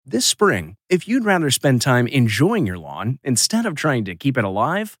This spring, if you'd rather spend time enjoying your lawn instead of trying to keep it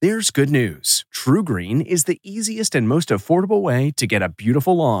alive, there's good news. TruGreen is the easiest and most affordable way to get a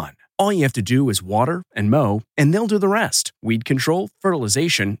beautiful lawn. All you have to do is water and mow, and they'll do the rest. Weed control,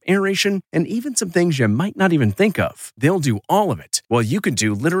 fertilization, aeration, and even some things you might not even think of. They'll do all of it, while you can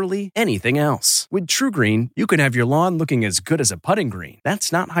do literally anything else. With TruGreen, you can have your lawn looking as good as a putting green.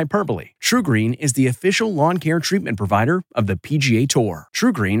 That's not hyperbole. TruGreen is the official lawn care treatment provider of the PGA Tour.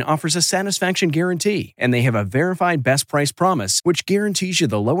 TruGreen offers a satisfaction guarantee, and they have a verified best price promise, which guarantees you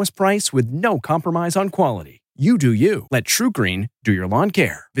the lowest price with no compromise on quality. You do you. Let TruGreen do your lawn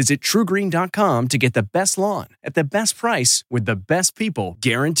care. Visit TruGreen.com to get the best lawn at the best price with the best people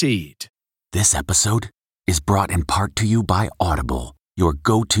guaranteed. This episode is brought in part to you by Audible, your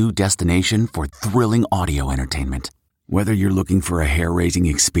go-to destination for thrilling audio entertainment. Whether you're looking for a hair-raising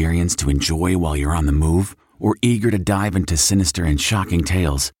experience to enjoy while you're on the move or eager to dive into sinister and shocking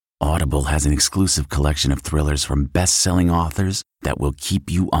tales, Audible has an exclusive collection of thrillers from best-selling authors that will keep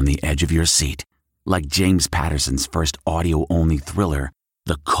you on the edge of your seat. Like James Patterson's first audio-only thriller,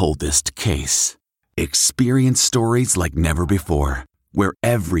 The Coldest Case. Experience stories like never before, where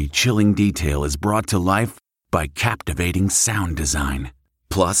every chilling detail is brought to life by captivating sound design.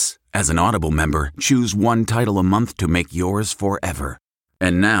 Plus, as an Audible member, choose one title a month to make yours forever.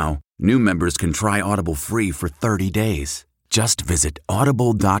 And now, new members can try Audible free for 30 days. Just visit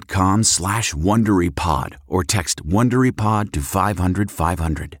audible.com/WonderyPod or text WonderyPod to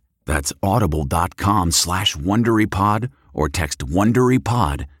 500-500. That's audible.com/WonderyPod or text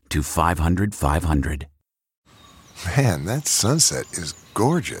WonderyPod to 500-500. Man, that sunset is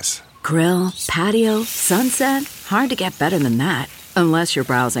gorgeous. Grill, patio, sunset. Hard to get better than that. Unless you're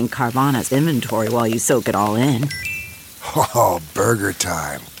browsing Carvana's inventory while you soak it all in. Oh, burger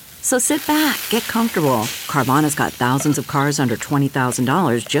time. So sit back, get comfortable. Carvana's got thousands of cars under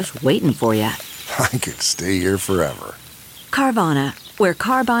 $20,000 just waiting for you. I could stay here forever. Carvana, where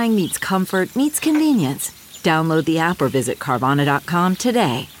car buying meets comfort, meets convenience. Download the app or visit Carvana.com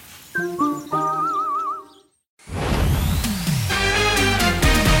today.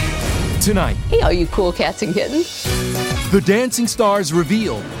 Tonight, Hey, all you cool cats and kittens. the Dancing Stars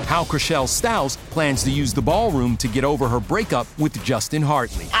revealed how Chrishell Stause plans to use the ballroom to get over her breakup with Justin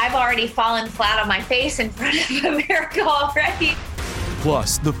Hartley. I've already fallen flat on my face in front of America already.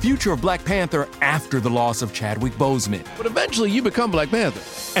 Plus, the future of Black Panther after the loss of Chadwick Boseman. But eventually you become Black Panther.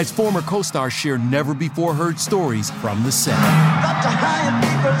 As former co-stars share never-before-heard stories from the set.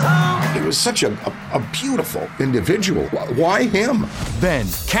 He was such a beautiful individual. Why him? Then,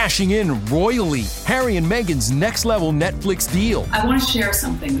 cashing in royally, Harry and Meghan's next-level Netflix deal. I want to share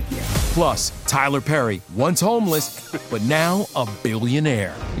something with you. Plus, Tyler Perry, once homeless, but now a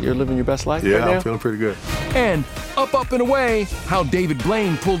billionaire. You're living your best life right now? Yeah, I'm feeling pretty good. And up, and away, how David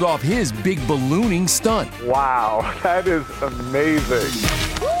Blaine pulled off his big ballooning stunt. Wow, that is amazing.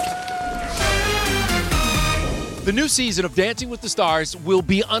 The new season of Dancing with the Stars will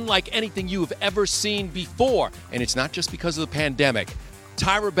be unlike anything you have ever seen before. And it's not just because of the pandemic.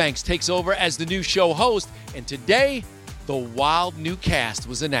 Tyra Banks takes over as the new show host, and today, the wild new cast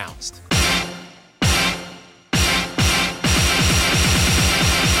was announced.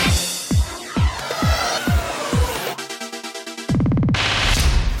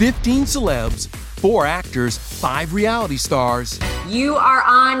 15 celebs, 4 actors, 5 reality stars. You are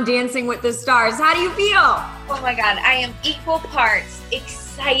on Dancing with the Stars. How do you feel? Oh my God, I am equal parts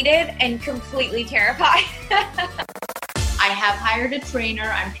excited and completely terrified. I have hired a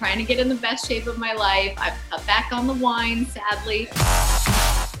trainer. I'm trying to get in the best shape of my life. I've cut back on the wine, sadly.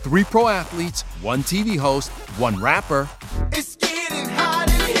 3 pro athletes, 1 TV host, 1 rapper. It's getting hot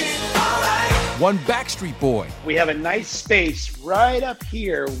in here. All right. 1 Backstreet Boy. We have a nice space right up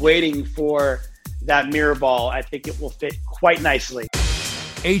here waiting for that mirror ball. I think it will fit quite nicely.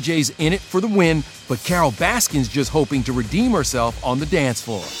 AJ's in it for the win, but Carol Baskin's just hoping to redeem herself on the dance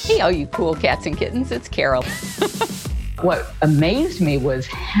floor. Hey, all you cool cats and kittens, it's Carol. What amazed me was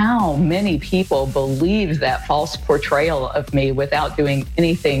how many people believed that false portrayal of me without doing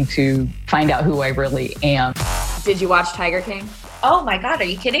anything to find out who I really am. Did you watch Tiger King? Oh my God, are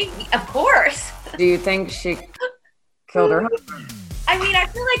you kidding me? Of course. Do you think she killed her husband? I mean, I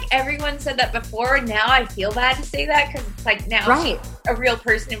feel like everyone said that before. Now I feel bad to say that because it's like now right. she's a real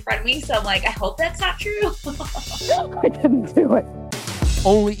person in front of me. So I'm like, I hope that's not true. I didn't do it.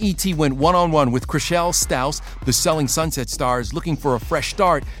 Only E.T. went one-on-one with Chrishell Stause, the Selling Sunset star, is looking for a fresh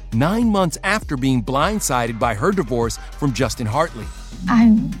start 9 months after being blindsided by her divorce from Justin Hartley.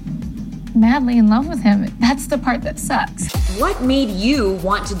 I'm madly in love with him. That's the part that sucks. What made you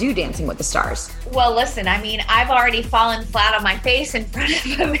want to do Dancing with the Stars? Well, listen, I mean, I've already fallen flat on my face in front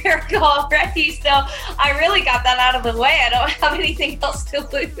of America already, so I really got that out of the way. I don't have anything else to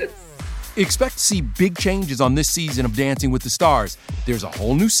lose. Expect to see big changes on this season of Dancing with the Stars. There's a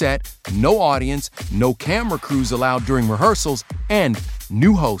whole new set, no audience, no camera crews allowed during rehearsals, and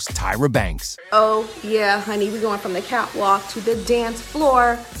new host Tyra Banks. Oh, yeah, honey, we're going from the catwalk to the dance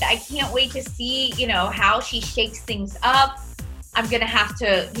floor. I can't wait to see, how she shakes things up. I'm going to have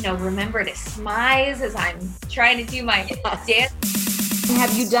to, remember to smize as I'm trying to do my dance.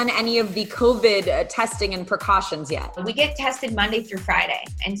 Have you done any of the COVID testing and precautions yet? We get tested Monday through Friday,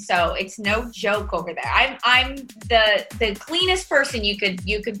 and so it's no joke over there. I'm the cleanest person you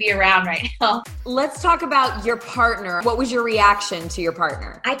could be around right now. Let's talk about your partner. What was your reaction to your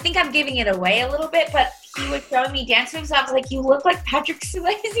partner? I think I'm giving it away a little bit, but he was showing me dance moves. I was like, "You look like Patrick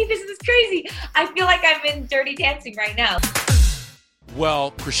Swayze. This is crazy." I feel like I'm in Dirty Dancing right now.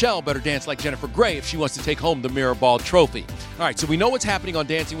 Well, Chrishell better dance like Jennifer Grey if she wants to take home the Mirrorball trophy. All right, so we know what's happening on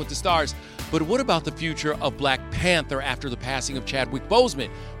Dancing with the Stars, but what about the future of Black Panther after the passing of Chadwick Boseman?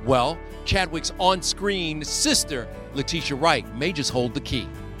 Well, Chadwick's on-screen sister, Letitia Wright, may just hold the key.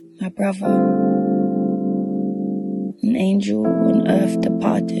 My brother, an angel on earth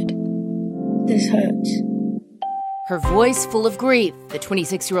departed. This hurts. Her voice full of grief, the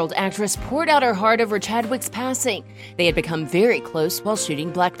 26-year-old actress poured out her heart over Chadwick's passing. They had become very close while shooting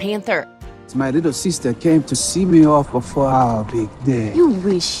Black Panther. My little sister came to see me off before our big day. You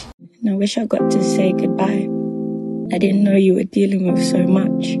wish. I wish I got to say goodbye. I didn't know you were dealing with so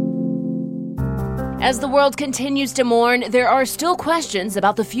much. As the world continues to mourn, there are still questions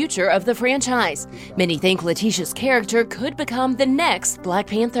about the future of the franchise. Many think Letitia's character could become the next Black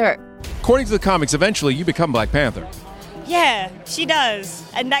Panther. According to the comics, eventually you become Black Panther. Yeah, she does.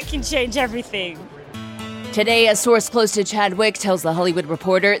 And that can change everything. Today, a source close to Chadwick tells The Hollywood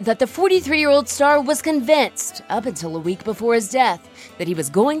Reporter that the 43-year-old star was convinced, up until a week before his death, that he was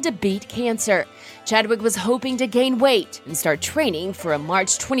going to beat cancer. Chadwick was hoping to gain weight and start training for a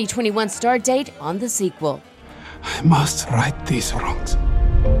March 2021 start date on the sequel. I must right these wrongs.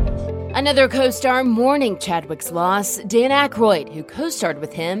 Another co-star mourning Chadwick's loss, Dan Aykroyd, who co-starred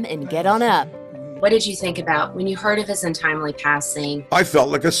with him in Get On Up. What did you think about when you heard of his untimely passing? I felt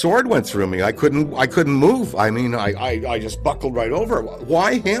like a sword went through me. I couldn't move. I mean, I just buckled right over.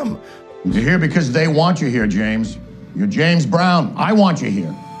 Why him? You're here because they want you here, James. You're James Brown. I want you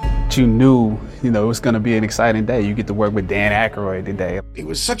here. You knew, it was going to be an exciting day. You get to work with Dan Aykroyd today. He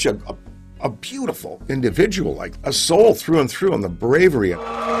was such a beautiful individual, like a soul through and through, and the bravery.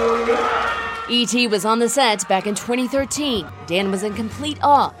 E.T. was on the set back in 2013. Dan was in complete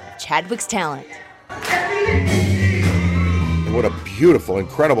awe of Chadwick's talent. What a beautiful,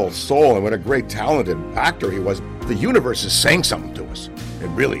 incredible soul, and what a great talented actor he was. The universe is saying something to us. It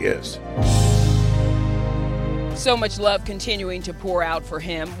really is. So much love continuing to pour out for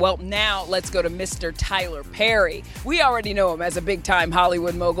him. Well, now let's go to Mr. Tyler Perry. We already know him as a big-time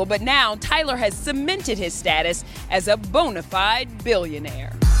Hollywood mogul, but now Tyler has cemented his status as a bona fide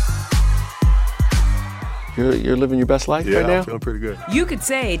billionaire. You're living your best life right now? Yeah, I'm feeling pretty good. You could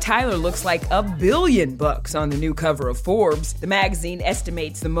say Tyler looks like $1 billion on the new cover of Forbes. The magazine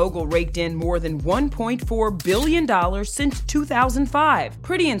estimates the mogul raked in more than $1.4 billion since 2005.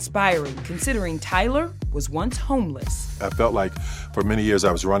 Pretty inspiring, considering Tyler was once homeless. I felt like for many years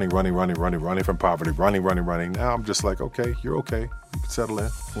I was running from poverty, running. Now I'm just like, okay, you're okay. You can settle in.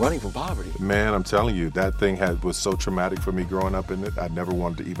 Running from poverty? Man, I'm telling you, that thing was so traumatic for me growing up in it. I never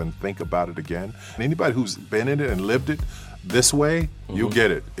wanted to even think about it again. And anybody who's been in it and lived it this way, you get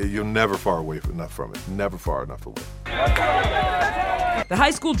it. You're never far away enough from it. Never far enough away. The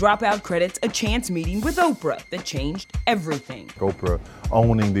high school dropout credits a chance meeting with Oprah that changed everything. Oprah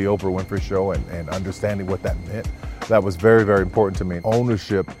owning the Oprah Winfrey Show and understanding what that meant, that was very, very important to me.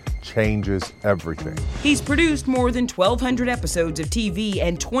 Ownership changes everything. He's produced more than 1,200 episodes of TV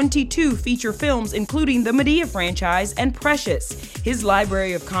and 22 feature films, including the Madea franchise and Precious. His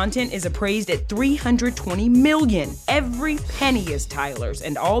library of content is appraised at $320 million. Every penny is Tyler's,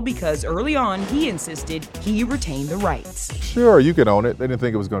 and all because early on he insisted he retained the rights. Sure, you can own it. They didn't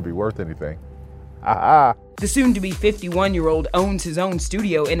think it was going to be worth anything. The soon-to-be 51-year-old owns his own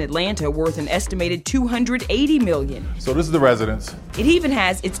studio in Atlanta worth an estimated $280 million. So this is the residence. It even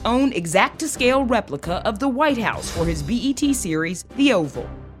has its own exact-to-scale replica of the White House for his BET series, The Oval.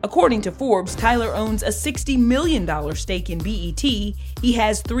 According to Forbes, Tyler owns a $60 million stake in BET. He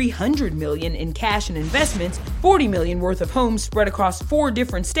has $300 million in cash and investments, $40 million worth of homes spread across 4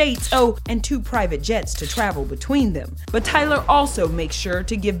 different states, and 2 private jets to travel between them. But Tyler also makes sure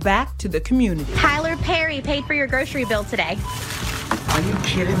to give back to the community. Tyler Perry paid for your grocery bill today. Are you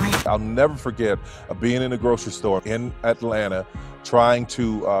kidding me? I'll never forget being in a grocery store in Atlanta trying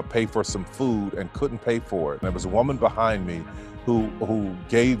to pay for some food and couldn't pay for it. And there was a woman behind me who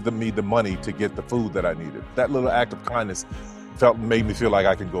gave me the money to get the food that I needed. That little act of kindness made me feel like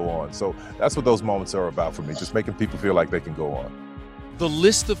I can go on. So that's what those moments are about for me, just making people feel like they can go on. The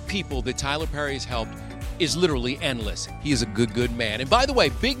list of people that Tyler Perry has helped is literally endless. He is a good man. And by the way,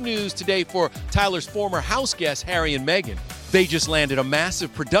 big news today for Tyler's former house guests, Harry and Meghan. They just landed a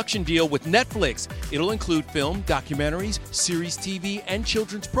massive production deal with Netflix. It'll include film, documentaries, series TV, and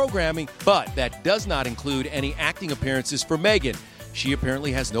children's programming, but that does not include any acting appearances for Meghan. She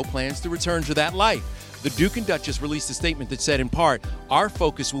apparently has no plans to return to that life. The Duke and Duchess released a statement that said, in part, our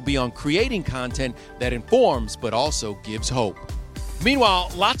focus will be on creating content that informs but also gives hope.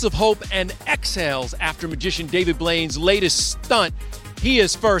 Meanwhile, lots of hope and exhales after magician David Blaine's latest stunt. He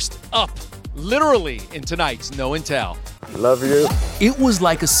is first up, literally, in tonight's No and Tell. Love you. It was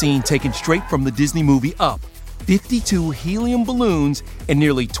like a scene taken straight from the Disney movie Up. 52 helium balloons and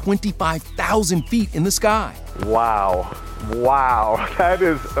nearly 25,000 feet in the sky. Wow. Wow, that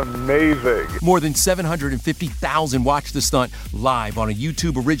is amazing. More than 750,000 watched the stunt live on a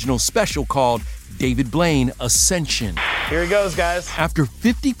YouTube original special called David Blaine Ascension. Here he goes, guys. After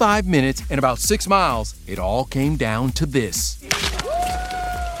 55 minutes and about 6 miles, it all came down to this.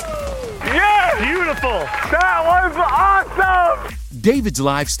 Yeah! Beautiful! That was awesome! David's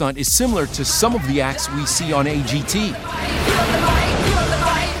live stunt is similar to some of the acts we see on AGT.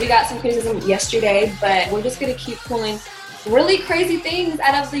 We got some criticism yesterday, but we're just gonna keep pulling really crazy things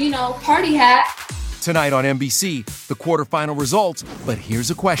out of the, party hat. Tonight on NBC, the quarterfinal results. But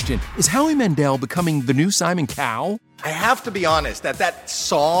here's a question. Is Howie Mandel becoming the new Simon Cowell? I have to be honest, that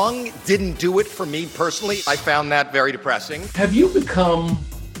song didn't do it for me personally. I found that very depressing. Have you become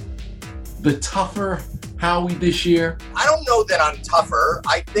the tougher Howie this year? I don't know that I'm tougher.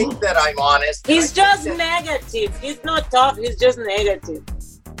 I think that I'm honest. He's just negative. He's not tough. He's just negative.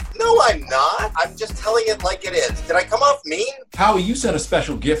 No, I'm not. I'm just telling it like it is. Did I come off mean? Howie, you sent a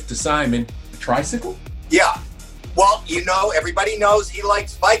special gift to Simon. A tricycle? Yeah. Well, everybody knows he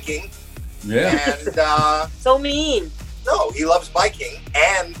likes biking. Yeah. And, so mean. No, he loves biking.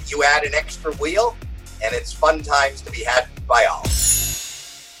 And you add an extra wheel, and it's fun times to be had by all.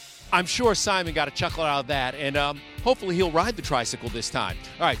 I'm sure Simon got a chuckle out of that, and hopefully he'll ride the tricycle this time.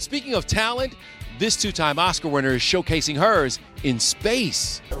 All right, speaking of talent, this two-time Oscar winner is showcasing hers in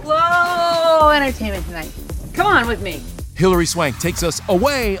space. Whoa, entertainment tonight. Come on with me. Hilary Swank takes us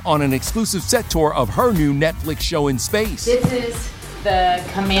away on an exclusive set tour of her new Netflix show in space. This is the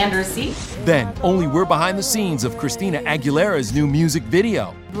commander seat. Then, only we're behind the scenes of Christina Aguilera's new music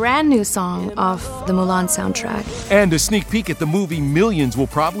video. Brand new song off the Mulan soundtrack. And a sneak peek at the movie millions will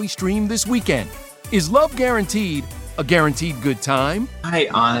probably stream this weekend. Is Love Guaranteed a guaranteed good time? I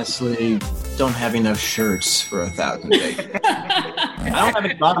honestly don't have enough shirts for 1,000 days. I don't have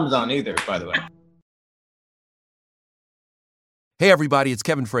any bottoms on either, by the way. Hey everybody, it's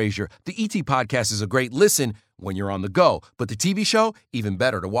Kevin Frazier. The ET Podcast is a great listen when you're on the go, but the TV show, even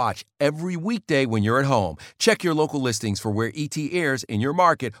better to watch every weekday when you're at home. Check your local listings for where ET airs in your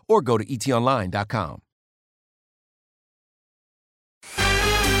market or go to etonline.com.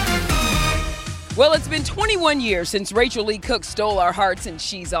 Well, it's been 21 years since Rachel Lee Cook stole our hearts and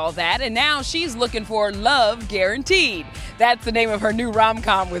She's All That, and now she's looking for Love Guaranteed. That's the name of her new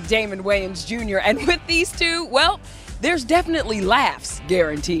rom-com with Damon Wayans Jr., and with these two, well, there's definitely laughs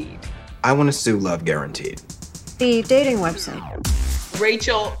guaranteed. I want to sue Love Guaranteed. The dating website.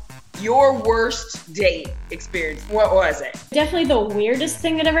 Rachel, your worst date experience, what was it? Definitely the weirdest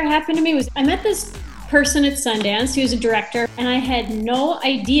thing that ever happened to me was I met this person at Sundance. He was a director, and I had no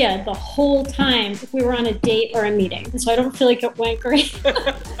idea the whole time if we were on a date or a meeting. And so I don't feel like it went great.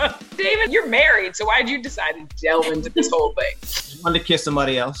 David, you're married, so why'd you decide to delve into this whole thing? You wanted to kiss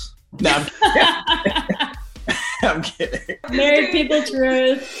somebody else? No, I'm kidding. Married people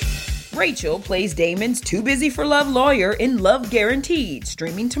truth. Rachel plays Damon's too busy for love lawyer in Love Guaranteed,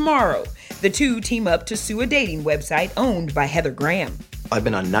 streaming tomorrow. The two team up to sue a dating website owned by Heather Graham. I've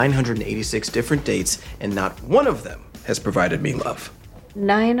been on 986 different dates, and not one of them has provided me love.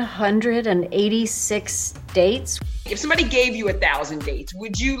 986 dates? If somebody gave you 1,000 dates,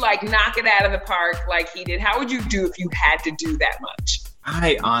 would you knock it out of the park like he did? How would you do if you had to do that much?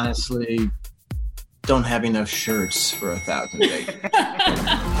 I honestly don't have enough shirts for 1,000 dates.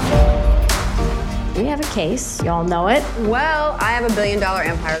 We have a case. Y'all know it. Well, I have $1 billion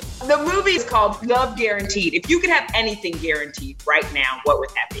empire. The movie is called Love Guaranteed. If you could have anything guaranteed right now, what would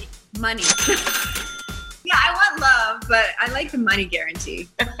that be? Money. Yeah, I want love, but I like the money guarantee.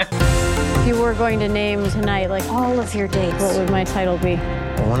 If you were going to name tonight, like, all of your dates, what would my title be?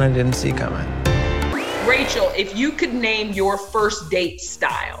 One I didn't see coming. Rachel, if you could name your first date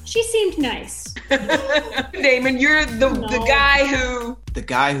style. She seemed nice. Damon, you're the guy who... The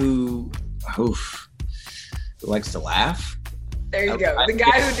guy who likes to laugh? There you go. The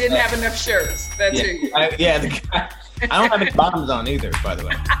guy who didn't have enough shirts. That's who you are. The guy. I don't have any bottoms on either, by the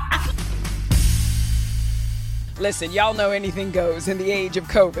way. Listen, y'all know anything goes in the age of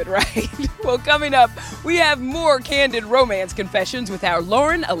COVID, right? Well, coming up, we have more candid romance confessions with our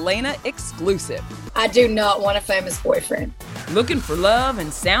Lauren Elena exclusive. I do not want a famous boyfriend. Looking for love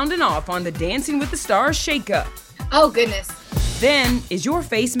and sounding off on the Dancing with the Stars shakeup. Oh, goodness. Then, is your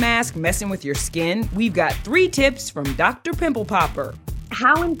face mask messing with your skin? We've got 3 tips from Dr. Pimple Popper.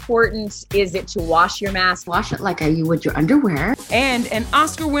 How important is it to wash your mask? Wash it like you would your underwear. And an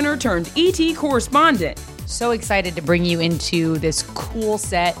Oscar winner turned ET correspondent. So excited to bring you into this cool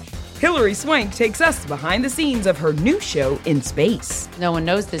set. Hilary Swank takes us behind the scenes of her new show in space. No one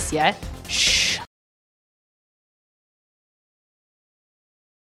knows this yet. Shh.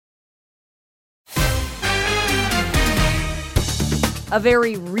 A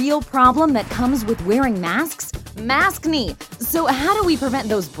very real problem that comes with wearing masks? Maskne. So how do we prevent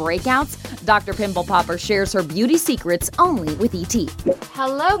those breakouts? Dr. Pimple Popper shares her beauty secrets only with ET.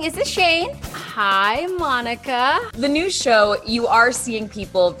 Hello, is this Shane? Hi, Monica. The new show, you are seeing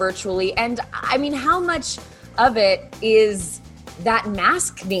people virtually, and I mean, how much of it is that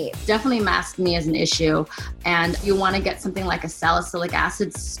maskne? Definitely maskne is an issue, and you want to get something like a salicylic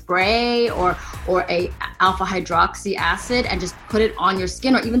acid spray or a alpha hydroxy acid and just put it on your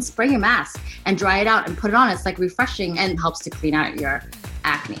skin, or even spray your mask and dry it out and put it on. It's like refreshing and helps to clean out your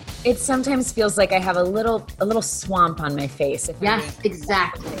acne. It sometimes feels like I have a little swamp on my face. Yes,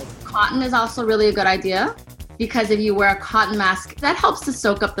 exactly. Cotton is also really a good idea, because if you wear a cotton mask, that helps to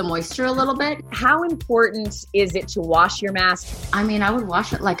soak up the moisture a little bit. How important is it to wash your mask? I mean, I would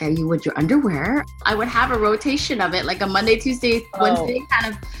wash it like you would your underwear. I would have a rotation of it, like a Monday, Tuesday, Wednesday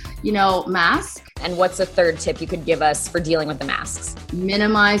kind of, mask. And what's a third tip you could give us for dealing with the masks?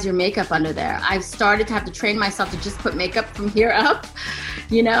 Minimize your makeup under there. I've started to have to train myself to just put makeup from here up,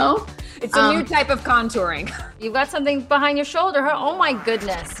 It's a new type of contouring. You've got something behind your shoulder, huh? Oh my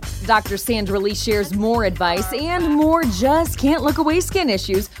goodness. Dr. Sandra Lee shares more advice and more just can't look away skin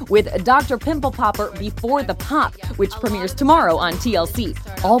issues with Dr. Pimple Popper Before the Pop, which premieres tomorrow on TLC.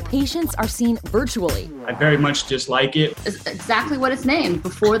 All patients are seen virtually. I very much dislike it. It's exactly what it's named,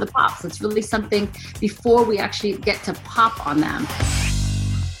 Before the Pop. So it's really something before we actually get to pop on them.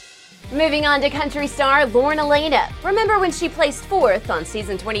 Moving on to country star Lauren Elena. Remember when she placed 4th on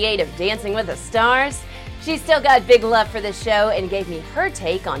season 28 of Dancing with the Stars? She's still got big love for the show and gave me her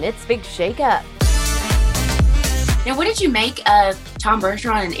take on its big shakeup. Now, what did you make of Tom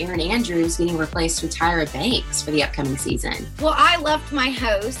Bergeron and Erin Andrews getting replaced with Tyra Banks for the upcoming season? Well, I loved my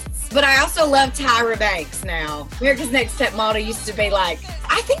hosts, but I also love Tyra Banks now. America's Next Top Model used to be like,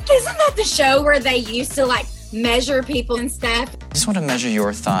 I think, isn't that the show where they used to measure people and stuff? I just want to measure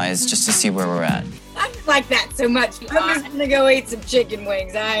your thighs just to see where we're at. I don't like that so much. I'm just gonna go eat some chicken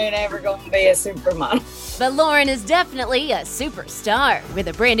wings. I ain't ever gonna be a supermodel. But Lauren is definitely a superstar with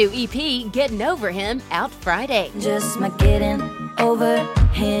a brand new EP, Getting Over Him, out Friday. Just my getting over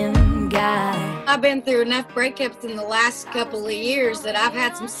him guy. I've been through enough breakups in the last couple of years that I've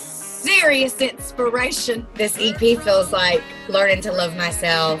had some serious inspiration. This EP feels like learning to love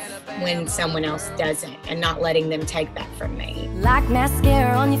myself when someone else doesn't, and not letting them take that from me. Like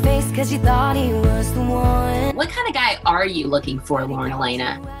mascara on your face because you thought he was the one. What kind of guy are you looking for, Lauren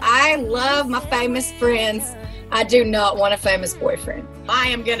Elena? I love my famous friends. I do not want a famous boyfriend. I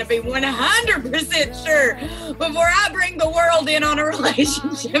am going to be 100% sure before I bring the world in on a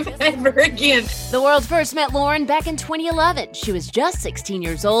relationship ever again. The world first met Lauren back in 2011. She was just 16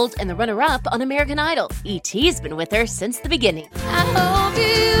 years old and the runner-up on American Idol. E.T.'s been with her since the beginning. I hope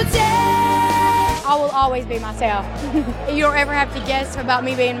you take. I will always be myself. You don't ever have to guess about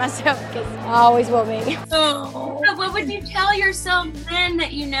me being myself because I always will be. Oh. What would you tell yourself then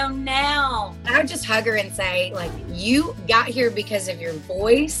that you know now? I would just hug her and say, you got here because of your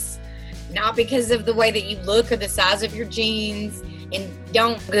voice, not because of the way that you look or the size of your jeans, and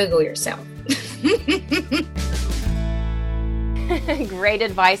don't Google yourself. Great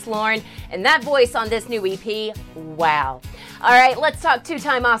advice, Lauren. And that voice on this new EP, wow. All right, let's talk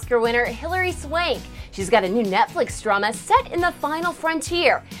 2-time Oscar winner Hilary Swank. She's got a new Netflix drama set in the final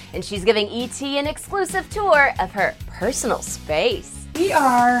frontier, and she's giving ET an exclusive tour of her personal space. We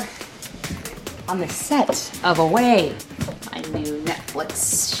are on the set of Away, my new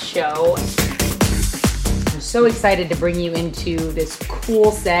Netflix show. I'm so excited to bring you into this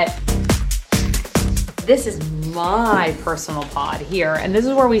cool set. This is my personal pod here, and this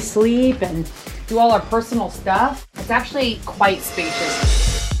is where we sleep and do all our personal stuff. It's actually quite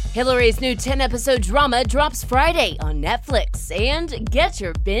spacious. Hillary's new 10-episode drama drops Friday on Netflix. And get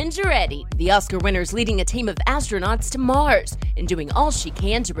your binge ready. The Oscar winner's leading a team of astronauts to Mars and doing all she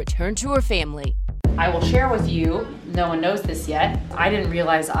can to return to her family. I will share with you, no one knows this yet, I didn't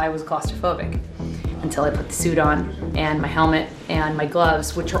realize I was claustrophobic until I put the suit on and my helmet and my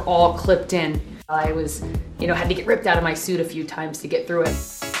gloves, which are all clipped in. I was, had to get ripped out of my suit a few times to get through it.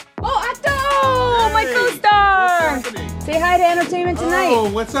 Oh, Atto! My co-star! Say hi to Entertainment Tonight.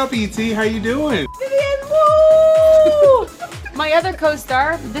 Oh, what's up, E.T.? How you doing? Vivian Wu! My other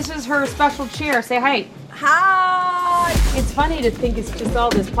co-star, this is her special chair. Say hi. Hi! It's funny to think it's just all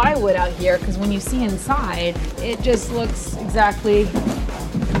this plywood out here, because when you see inside, it just looks exactly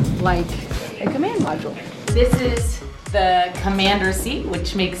like a command module. This is the commander seat,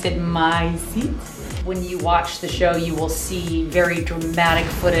 which makes it my seat. When you watch the show, you will see very dramatic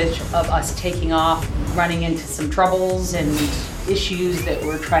footage of us taking off, running into some troubles and issues that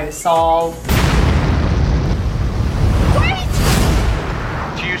we're trying to solve.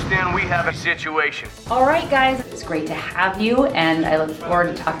 Houston, we have a situation. All right, guys, it's great to have you, and I look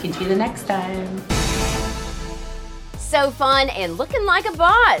forward to talking to you the next time. So fun and looking like a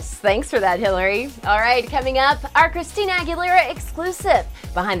boss. Thanks for that, Hillary. All right, coming up, our Christina Aguilera exclusive,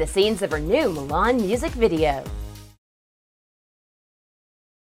 behind the scenes of her new Mulan music video.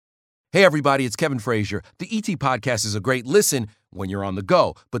 Hey everybody, it's Kevin Frazier. The ET Podcast is a great listen when you're on the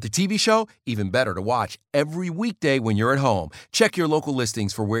go, but the TV show, even better to watch every weekday when you're at home. Check your local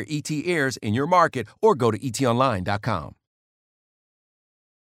listings for where ET airs in your market or go to etonline.com.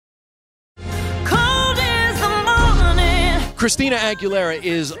 Christina Aguilera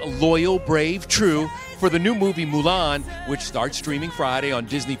is loyal, brave, true for the new movie Mulan, which starts streaming Friday on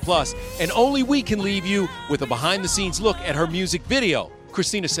Disney+. And only we can leave you with a behind-the-scenes look at her music video.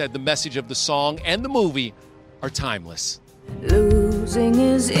 Christina said the message of the song and the movie are timeless. Losing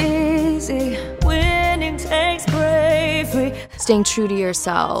is easy, winning takes bravery. Staying true to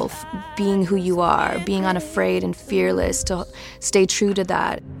yourself, being who you are, being unafraid and fearless, to stay true to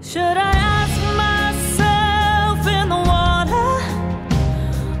that. Should I ask myself in the water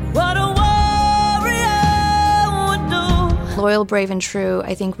what a warrior would do? Loyal, brave, and true,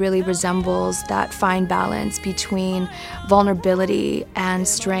 I think, really resembles that fine balance between vulnerability and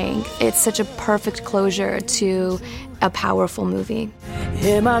strength. It's such a perfect closure to a powerful movie.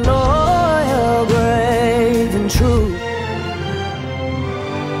 Am I loyal, brave, and true?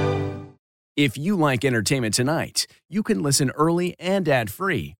 If you like Entertainment Tonight, you can listen early and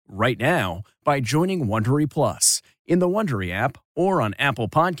ad-free right now by joining Wondery Plus in the Wondery app or on Apple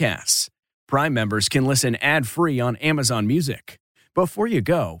Podcasts. Prime members can listen ad-free on Amazon Music. Before you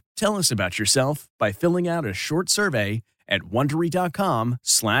go, tell us about yourself by filling out a short survey at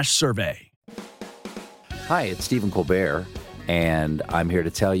Wondery.com/survey. Hi, it's Stephen Colbert, and I'm here to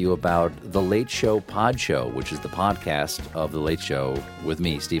tell you about The Late Show Pod Show, which is the podcast of The Late Show with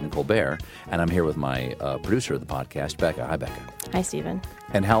me, Stephen Colbert, and I'm here with my producer of the podcast, Becca. Hi, Becca. Hi, Stephen.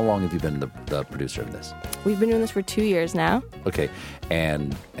 And how long have you been the producer of this? We've been doing this for 2 years now. Okay,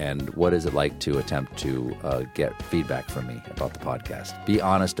 and what is it like to attempt to get feedback from me about the podcast? Be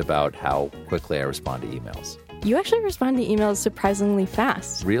honest about how quickly I respond to emails. You actually respond to emails surprisingly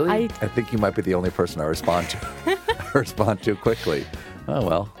fast. Really? I think you might be the only person I respond to. Respond to quickly. Oh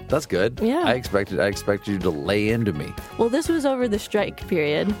well, that's good. Yeah. I expected you to lay into me. Well, this was over the strike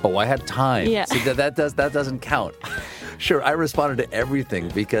period. Oh, I had time. Yeah. See, that doesn't count. Sure, I responded to everything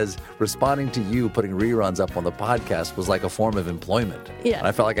because responding to you putting reruns up on the podcast was like a form of employment. Yeah. And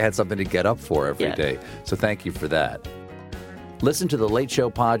I felt like I had something to get up for every day. So thank you for that. Listen to The Late Show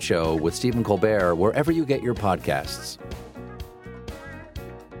Pod Show with Stephen Colbert wherever you get your podcasts.